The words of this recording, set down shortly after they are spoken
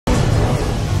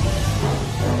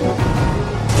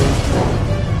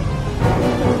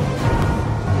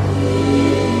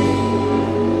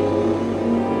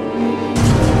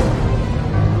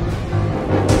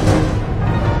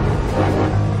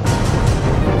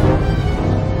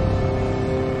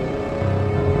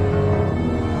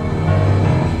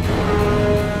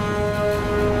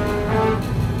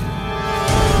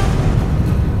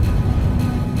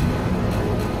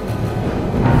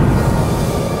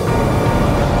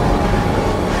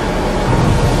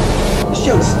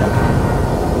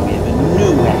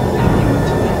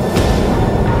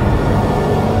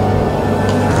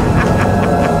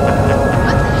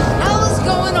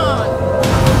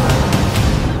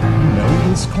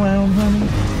clown, honey?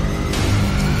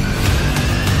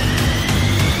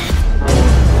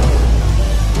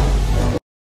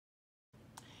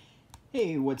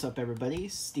 Hey, what's up everybody?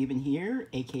 Steven here,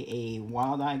 aka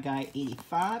Wild Eye Guy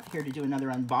 85, here to do another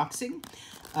unboxing.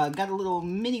 Got a little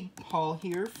mini haul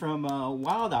here from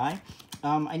Wild Eye.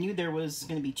 I knew there was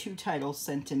going to be 2 titles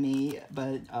sent to me,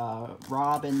 but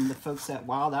Rob and the folks at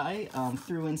Wild Eye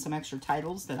threw in some extra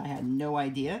titles that I had no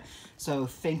idea. So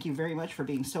thank you very much for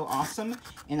being so awesome.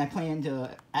 And I plan to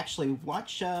actually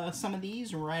watch some of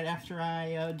these right after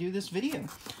I do this video.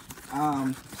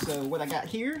 So what I got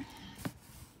here,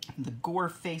 the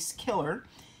Goreface Killer,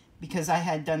 because I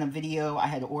had done a video, I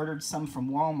had ordered some from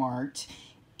Walmart,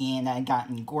 and I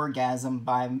gotten Goregasm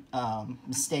by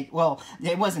mistake. Well,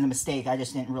 it wasn't a mistake, I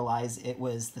just didn't realize it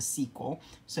was the sequel.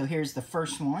 So here's the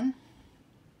first one,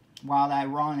 Wild Eye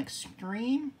Raw and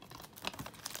Extreme.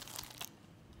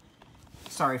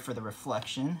 Sorry for the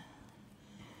reflection.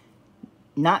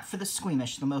 Not for the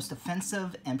squeamish, the most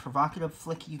offensive and provocative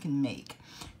flick you can make.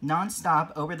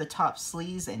 Non-stop, over-the-top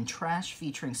sleaze and trash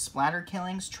featuring splatter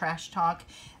killings, trash talk,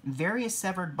 various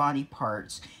severed body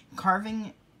parts,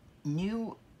 carving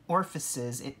new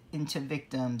orifices into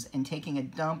victims, and taking a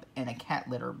dump in a cat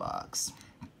litter box.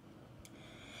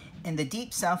 In the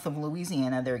deep south of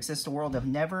Louisiana, there exists a world of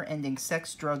never-ending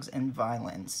sex, drugs, and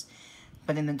violence.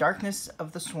 But in the darkness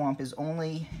of the swamp is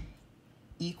only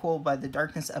equaled by the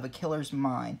darkness of a killer's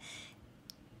mind.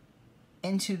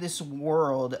 Into this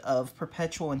world of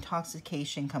perpetual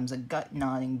intoxication comes a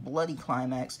gut-gnawing, bloody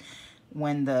climax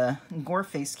when the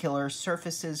Goreface Killer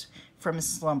surfaces from his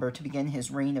slumber to begin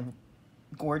his reign of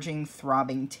gorging,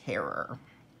 throbbing terror.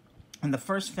 And the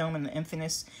first film in the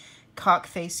infamous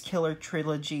Cockface Killer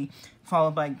trilogy,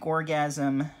 followed by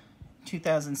Goregasm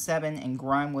 2007 and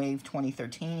Grime Wave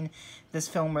 2013. This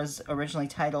film was originally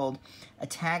titled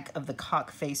Attack of the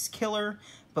Cockface Killer,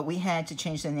 but we had to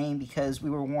change the name because we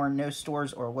were warned no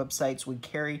stores or websites would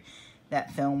carry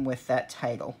that film with that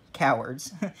title.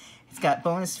 Cowards. It's got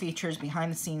bonus features,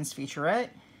 behind-the-scenes featurette,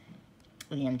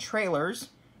 and trailers.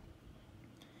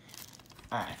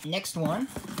 Alright, next one,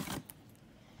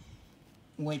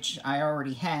 which I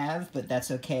already have, but that's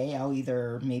okay. I'll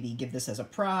either maybe give this as a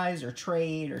prize or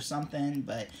trade or something,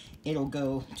 but it'll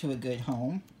go to a good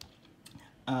home.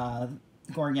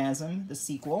 Goregasm, the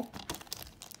sequel.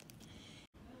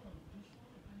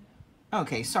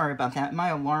 Okay, sorry about that. My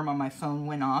alarm on my phone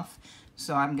went off,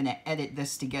 so I'm going to edit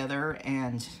this together,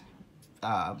 and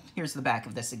here's the back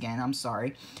of this again. I'm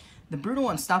sorry. The brutal,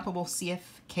 unstoppable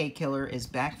CFK Killer is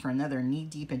back for another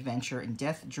knee-deep adventure in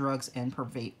death, drugs, and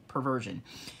perversion.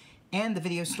 And the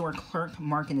video store clerk,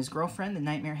 Mark, and his girlfriend, the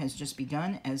nightmare has just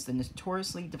begun as the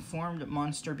notoriously deformed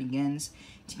monster begins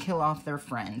to kill off their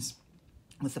friends.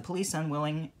 With the police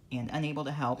unwilling and unable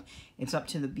to help, it's up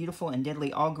to the beautiful and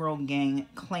deadly all-girl gang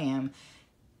Clam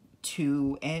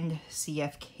to end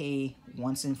CFK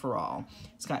once and for all.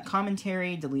 It's got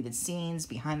commentary, deleted scenes,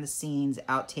 behind the scenes,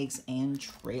 outtakes, and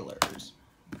trailers.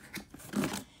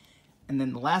 And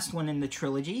then the last one in the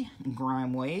trilogy,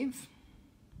 Grime Wave.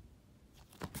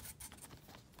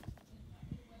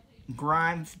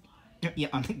 Grime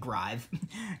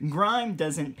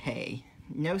doesn't pay.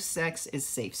 No sex is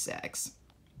safe sex.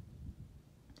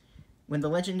 When the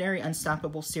legendary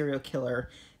unstoppable serial killer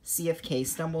CFK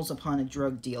stumbles upon a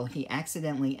drug deal, he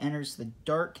accidentally enters the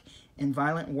dark and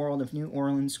violent world of New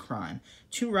Orleans crime.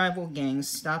 2 rival gangs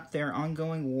stop their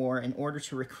ongoing war in order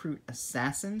to recruit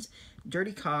assassins,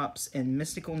 dirty cops, and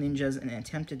mystical ninjas in an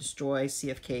attempt to destroy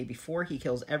CFK before he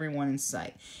kills everyone in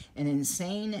sight. An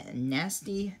insane,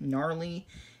 nasty, gnarly,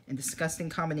 and disgusting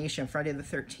combination of Friday the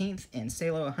 13th and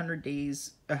Salo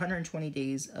 120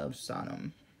 Days of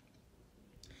Sodom.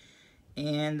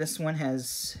 And this one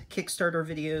has Kickstarter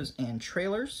videos and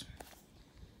trailers.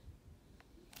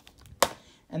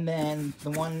 And then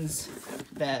the ones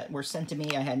that were sent to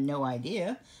me, I had no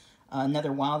idea.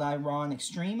 Another Wild Eye Raw and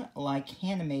Extreme, like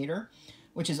Animator,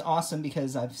 which is awesome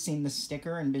because I've seen this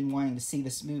sticker and been wanting to see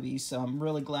this movie, so I'm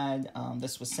really glad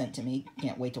this was sent to me.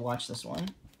 Can't wait to watch this one.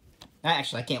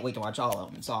 Actually, I can't wait to watch all of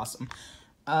them. It's awesome.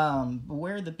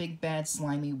 Beware the Big Bad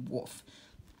Slimy Wolf.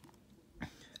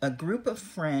 A group of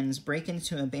friends break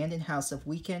into an abandoned house of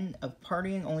weekend of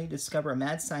partying only to discover a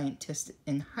mad scientist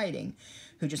in hiding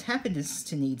who just happens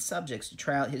to need subjects to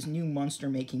try out his new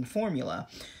monster-making formula.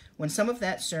 When some of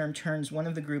that serum turns one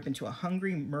of the group into a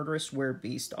hungry, murderous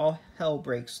werebeast, all hell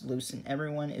breaks loose and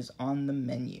everyone is on the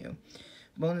menu.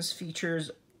 Bonus features,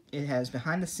 it has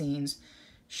behind the scenes,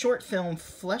 short film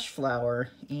Flesh Flower,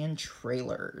 and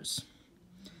trailers.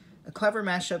 A clever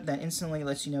mashup that instantly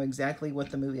lets you know exactly what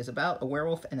the movie is about, a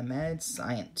werewolf and a mad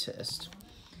scientist.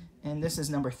 And this is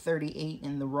number 38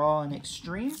 in the Raw and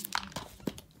Extreme.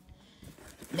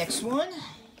 Next one,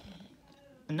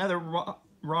 another Raw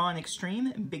and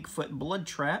Extreme, Bigfoot Blood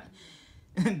Trap,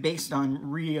 based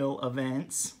on real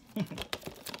events.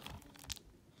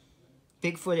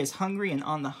 Bigfoot is hungry and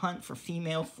on the hunt for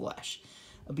female flesh.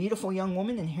 A beautiful young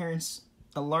woman inherits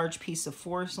a large piece of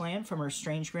forest land from her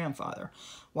strange grandfather.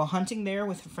 While hunting there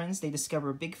with her friends, they discover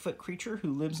a Bigfoot creature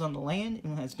who lives on the land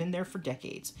and has been there for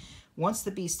decades. Once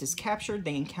the beast is captured,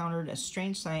 they encountered a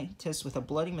strange scientist with a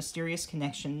bloody, mysterious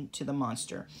connection to the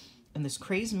monster. And this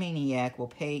crazed maniac will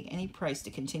pay any price to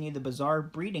continue the bizarre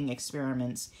breeding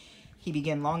experiments he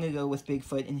began long ago with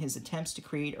Bigfoot in his attempts to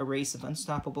create a race of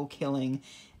unstoppable killing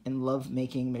and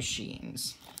love-making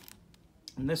machines.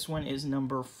 And this one is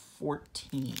number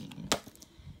 14.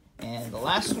 And the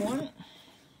last one,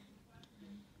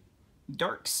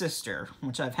 Dark Sister,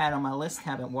 which I've had on my list,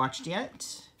 haven't watched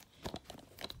yet,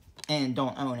 and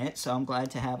don't own it, so I'm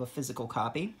glad to have a physical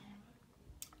copy.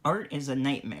 Art is a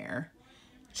nightmare.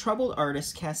 Troubled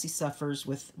artist, Cassie suffers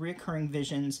with recurring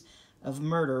visions of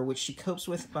murder, which she copes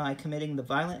with by committing the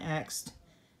violent acts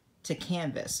to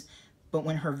canvas. But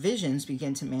when her visions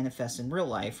begin to manifest in real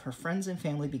life, her friends and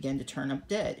family begin to turn up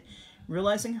dead.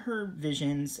 Realizing her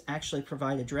visions actually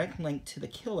provide a direct link to the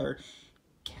killer,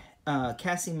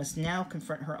 Cassie must now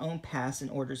confront her own past in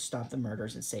order to stop the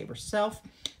murders and save herself.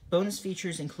 Bonus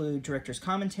features include director's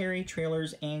commentary,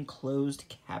 trailers, and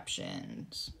closed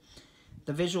captions.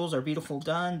 The visuals are beautiful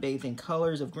done, bathed in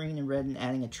colors of green and red and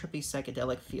adding a trippy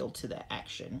psychedelic feel to the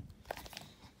action.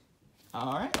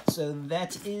 Alright, so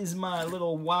that is my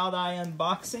little Wild Eye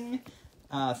unboxing.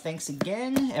 Thanks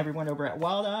again, everyone over at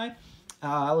Wild Eye.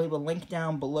 I'll leave a link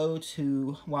down below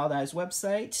to Wild Eye's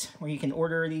website, where you can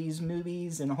order these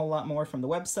movies and a whole lot more from the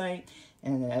website.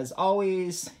 And as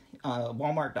always,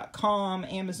 Walmart.com,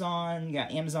 Amazon, you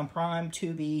got Amazon Prime,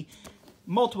 Tubi,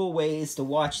 multiple ways to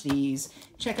watch these.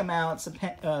 Check them out,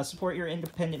 support your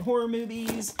independent horror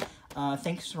movies.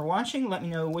 Thanks for watching. Let me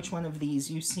know which one of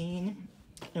these you've seen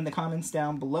in the comments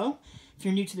down below. If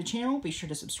you're new to the channel, be sure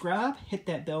to subscribe, hit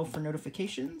that bell for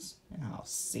notifications, and I'll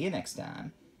see you next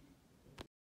time.